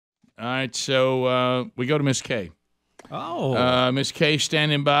All right, so we go to Miss K. Oh, Miss K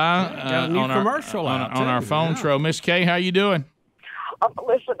standing by got a new commercial on our phone yeah. show. Miss K, how you doing?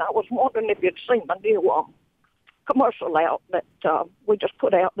 Listen, I was wondering if you'd seen my new commercial out that we just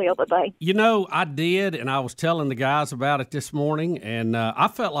put out the other day. You know, I did, and I was telling the guys about it this morning, and I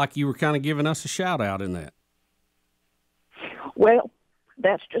felt like you were kind of giving us a shout-out in that. Well,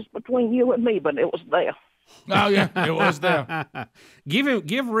 that's just between you and me, but it was there. Oh, yeah, it was there.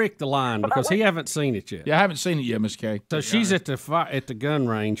 Give Rick the line because he haven't seen it yet. Yeah, I haven't seen it yet, Miss K. So she's at the gun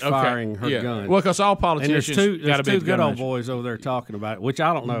range firing her gun. Well, because all politicians there's two good old boys over there talking about it, which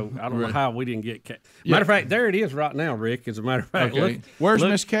I don't know. I don't know how we didn't get. Matter of fact, there it is right now, Rick. As a matter of fact, okay. look, Where's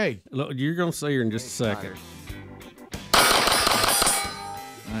Miss K? Look, you're gonna see her in just a second. All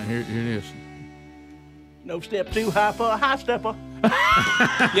right, here it is. No step too high for a high stepper.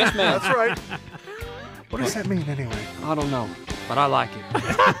 Yes, ma'am. That's right. What does that mean anyway? I don't know, but I like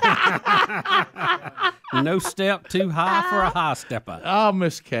it. No step too high for a high stepper. Oh,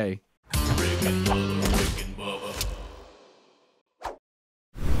 Miss K. Rick and Bubba.